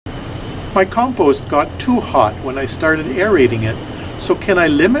My compost got too hot when I started aerating it, so can I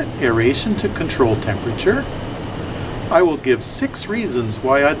limit aeration to control temperature? I will give 6 reasons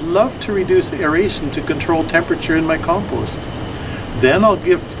why I'd love to reduce aeration to control temperature in my compost. Then I'll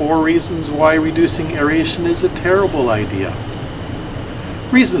give 4 reasons why reducing aeration is a terrible idea.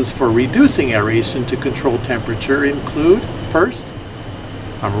 Reasons for reducing aeration to control temperature include, first,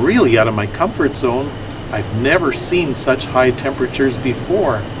 I'm really out of my comfort zone. I've never seen such high temperatures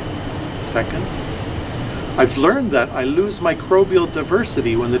before. Second, I've learned that I lose microbial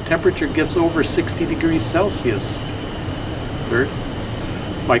diversity when the temperature gets over 60 degrees Celsius. Third,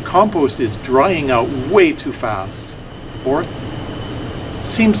 my compost is drying out way too fast. Fourth,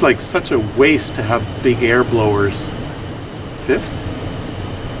 seems like such a waste to have big air blowers. Fifth,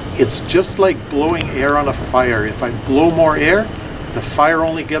 it's just like blowing air on a fire. If I blow more air, the fire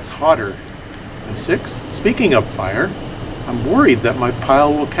only gets hotter. And 6, speaking of fire, I'm worried that my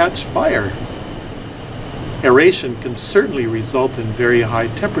pile will catch fire. Aeration can certainly result in very high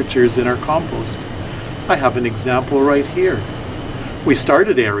temperatures in our compost. I have an example right here. We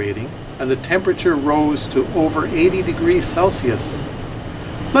started aerating and the temperature rose to over 80 degrees Celsius.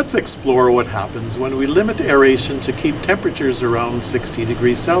 Let's explore what happens when we limit aeration to keep temperatures around 60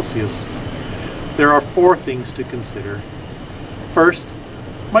 degrees Celsius. There are 4 things to consider. First,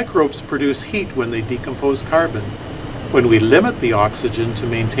 microbes produce heat when they decompose carbon. When we limit the oxygen to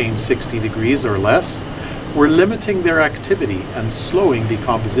maintain 60 degrees or less, we're limiting their activity and slowing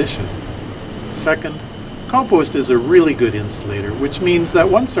decomposition. Second, compost is a really good insulator, which means that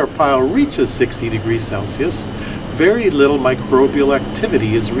once our pile reaches 60 degrees Celsius, very little microbial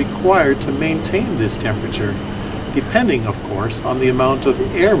activity is required to maintain this temperature, depending, of course, on the amount of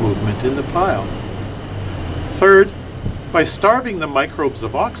air movement in the pile. Third, by starving the microbes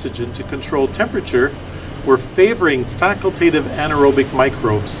of oxygen to control temperature, we're favoring facultative anaerobic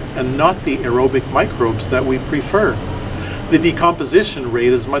microbes and not the aerobic microbes that we prefer. The decomposition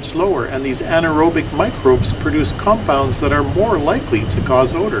rate is much lower, and these anaerobic microbes produce compounds that are more likely to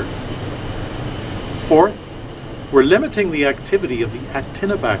cause odor. Fourth, we're limiting the activity of the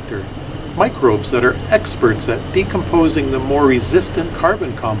actinobacter, microbes that are experts at decomposing the more resistant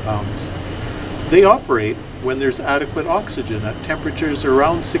carbon compounds. They operate when there's adequate oxygen at temperatures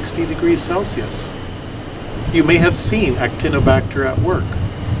around 60 degrees Celsius. You may have seen actinobacter at work.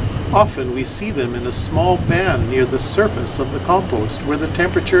 Often we see them in a small band near the surface of the compost where the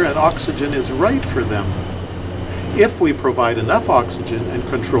temperature and oxygen is right for them. If we provide enough oxygen and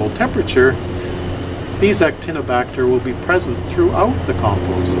control temperature, these actinobacter will be present throughout the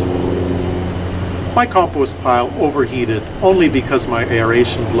compost. My compost pile overheated only because my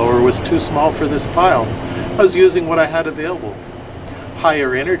aeration blower was too small for this pile. I was using what I had available.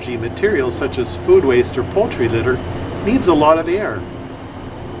 Higher energy material such as food waste or poultry litter needs a lot of air.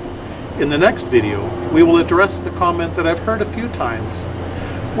 In the next video, we will address the comment that I've heard a few times.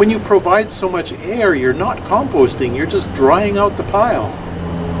 When you provide so much air, you're not composting, you're just drying out the pile.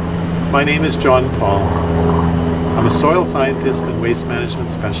 My name is John Paul. I'm a soil scientist and waste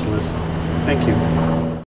management specialist. Thank you.